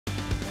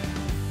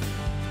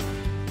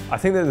I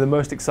think that the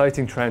most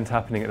exciting trend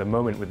happening at the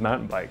moment with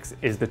mountain bikes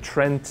is the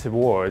trend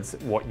towards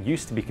what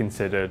used to be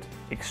considered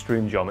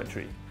extreme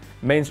geometry.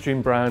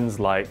 Mainstream brands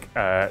like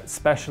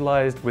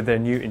Specialized with their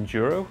new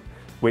Enduro,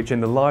 which in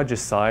the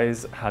largest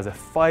size has a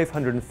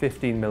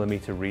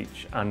 515mm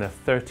reach and a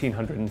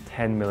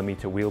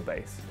 1310mm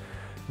wheelbase.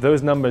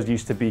 Those numbers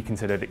used to be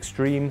considered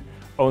extreme.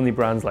 Only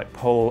brands like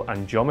Pole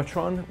and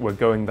Geometron were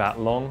going that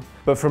long.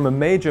 But from a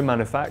major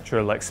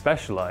manufacturer like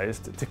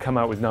Specialized to come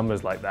out with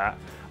numbers like that,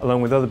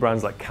 along with other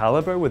brands like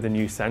Caliber with the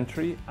new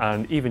Century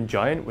and even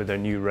Giant with their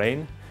new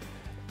Rain,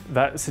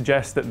 that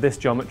suggests that this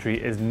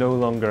geometry is no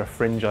longer a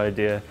fringe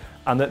idea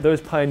and that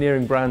those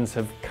pioneering brands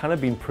have kind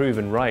of been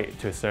proven right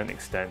to a certain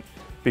extent,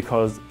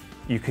 because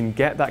you can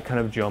get that kind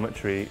of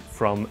geometry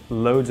from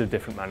loads of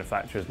different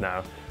manufacturers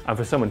now. And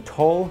for someone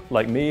tall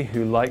like me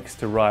who likes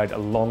to ride a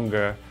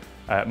longer,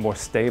 more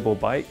stable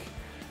bike,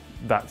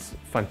 that's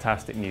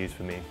fantastic news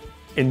for me.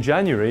 In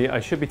January, I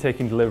should be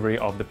taking delivery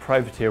of the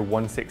Privateer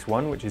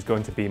 161, which is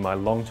going to be my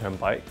long-term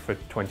bike for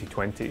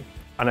 2020.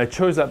 And I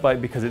chose that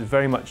bike because it's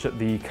very much at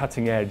the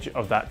cutting edge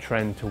of that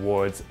trend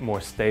towards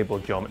more stable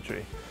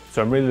geometry.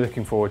 So I'm really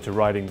looking forward to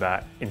riding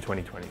that in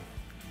 2020.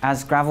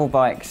 As gravel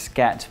bikes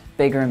get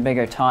bigger and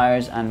bigger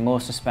tyres and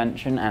more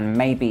suspension and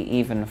maybe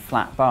even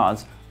flat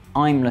bars,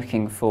 I'm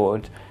looking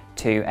forward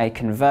to a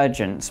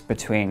convergence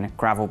between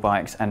gravel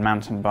bikes and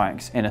mountain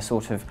bikes in a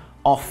sort of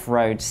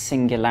off-road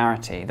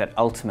singularity that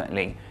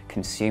ultimately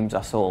consumes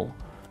us all.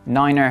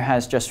 Niner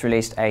has just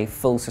released a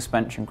full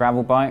suspension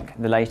gravel bike.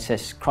 The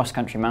latest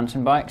cross-country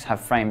mountain bikes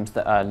have frames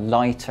that are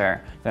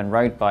lighter than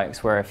road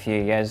bikes were a few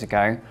years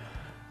ago.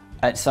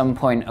 At some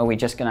point, are we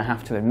just going to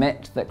have to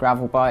admit that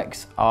gravel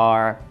bikes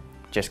are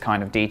just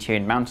kind of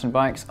detuned mountain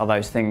bikes? Are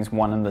those things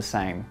one and the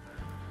same?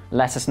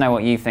 Let us know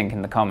what you think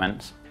in the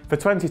comments. For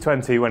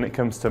 2020, when it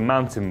comes to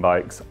mountain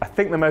bikes, I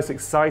think the most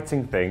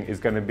exciting thing is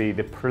going to be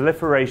the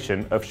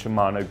proliferation of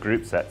Shimano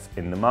group sets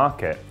in the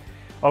market.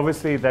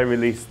 Obviously, they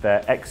released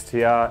their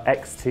XTR,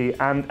 XT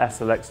and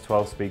SLX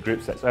 12-speed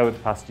group sets over the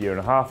past year and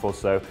a half or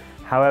so.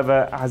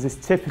 However, as is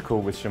typical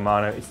with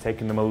Shimano, it's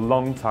taken them a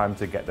long time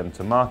to get them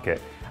to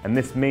market. And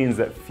this means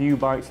that few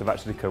bikes have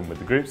actually come with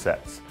the group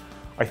sets.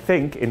 I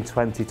think in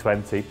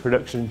 2020,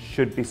 production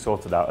should be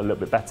sorted out a little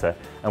bit better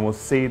and we'll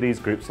see these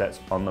group sets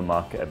on the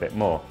market a bit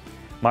more.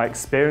 My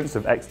experience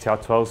of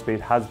XTR 12-speed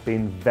has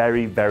been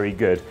very, very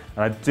good,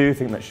 and I do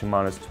think that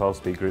Shimano's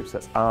 12-speed group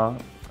sets are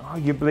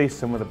arguably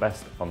some of the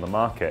best on the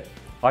market.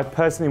 I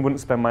personally wouldn't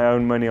spend my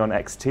own money on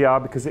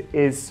XTR because it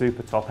is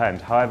super top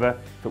end. However,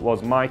 if it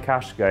was my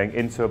cash going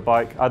into a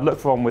bike, I'd look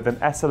for one with an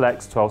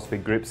SLX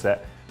 12-speed group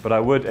set, but I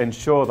would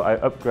ensure that I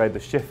upgrade the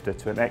shifter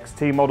to an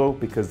XT model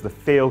because the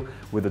feel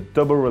with a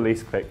double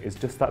release click is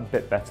just that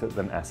bit better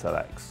than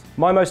SLX.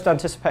 My most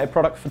anticipated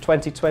product for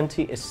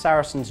 2020 is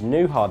Saracen's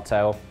new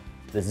hardtail,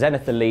 the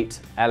Zenith Elite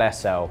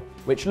LSL,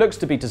 which looks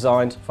to be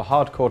designed for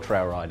hardcore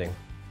trail riding.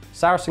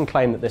 Saracen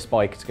claim that this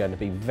bike is going to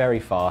be very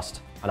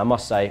fast, and I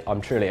must say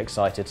I'm truly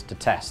excited to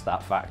test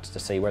that fact to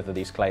see whether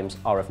these claims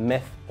are of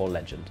myth or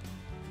legend.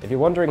 If you're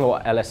wondering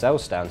what LSL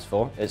stands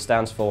for, it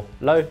stands for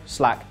low,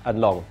 slack and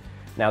long.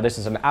 Now this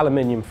is an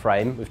aluminium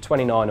frame with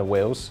 29er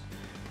wheels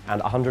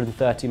and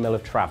 130mm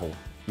of travel.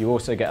 You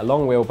also get a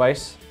long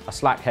wheelbase, a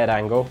slack head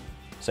angle,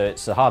 so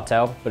it's a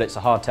hardtail, but it's a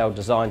hardtail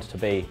designed to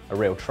be a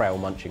real trail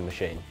munching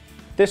machine.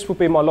 This will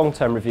be my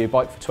long-term review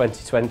bike for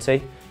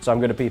 2020, so I'm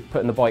going to be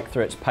putting the bike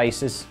through its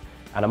paces,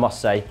 and I must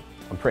say,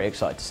 I'm pretty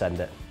excited to send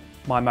it.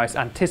 My most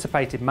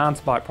anticipated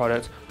mountain bike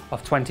product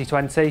of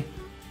 2020?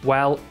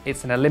 Well,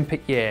 it's an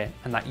Olympic year,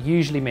 and that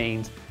usually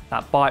means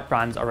that bike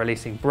brands are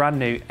releasing brand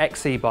new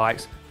XC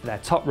bikes for their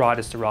top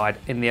riders to ride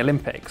in the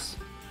Olympics.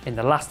 In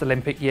the last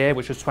Olympic year,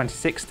 which was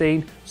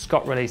 2016,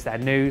 Scott released their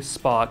new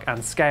Spark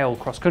and Scale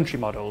cross-country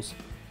models.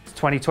 It's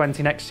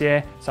 2020 next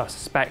year, so I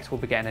suspect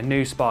we'll be getting a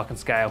new Spark and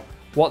Scale.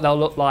 What they'll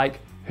look like,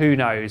 who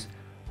knows,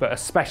 but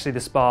especially the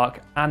Spark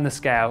and the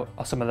Scale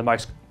are some of the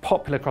most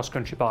popular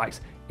cross-country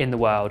bikes in the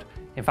world.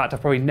 In fact,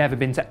 I've probably never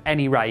been to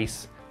any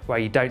race where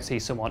you don't see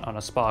someone on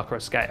a Spark or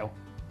a Scale.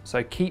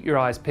 So keep your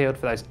eyes peeled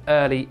for those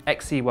early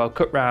XC World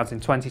Cup rounds in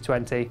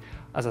 2020,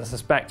 as I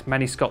suspect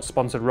many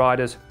Scott-sponsored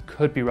riders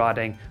could be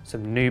riding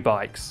some new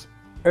bikes.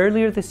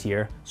 Earlier this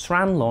year,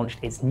 SRAM launched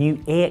its new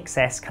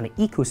AXS kind of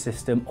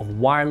ecosystem of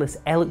wireless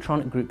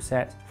electronic group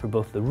sets for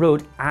both the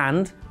road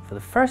and, for the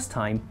first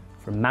time,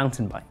 for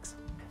mountain bikes.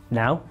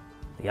 Now,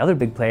 the other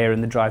big player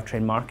in the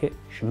drivetrain market,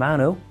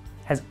 Shimano,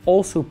 has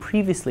also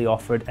previously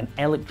offered an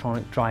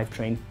electronic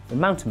drivetrain for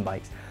mountain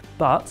bikes,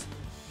 but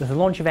with the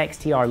launch of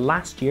XTR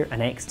last year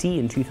and XT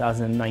in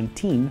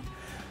 2019,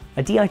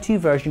 a Di2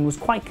 version was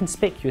quite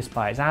conspicuous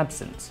by its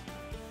absence.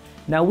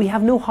 Now, we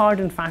have no hard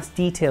and fast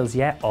details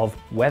yet of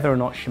whether or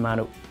not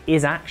Shimano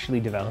is actually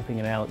developing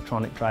an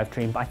electronic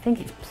drivetrain, but I think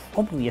it's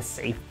probably a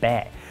safe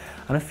bet.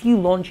 And a few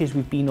launches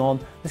we've been on,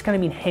 there's kind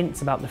of been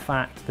hints about the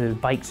fact the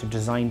bikes are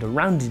designed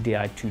around a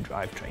Di2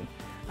 drivetrain.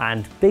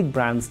 And big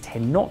brands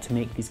tend not to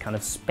make these kind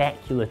of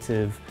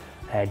speculative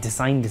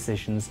design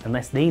decisions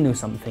unless they know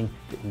something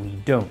that we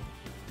don't.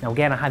 Now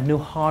again, I have no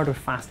hard or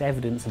fast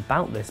evidence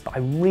about this, but I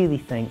really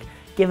think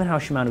given how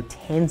Shimano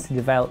tends to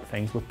develop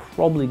things, we're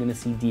probably going to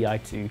see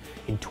Di2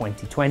 in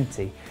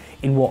 2020.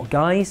 In what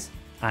guise?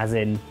 As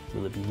in,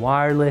 will it be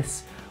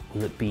wireless?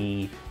 Will it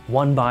be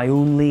one buy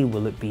only?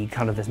 Will it be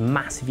kind of this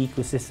massive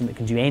ecosystem that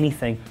can do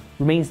anything?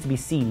 Remains to be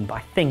seen, but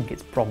I think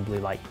it's probably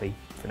likely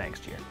for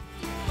next year.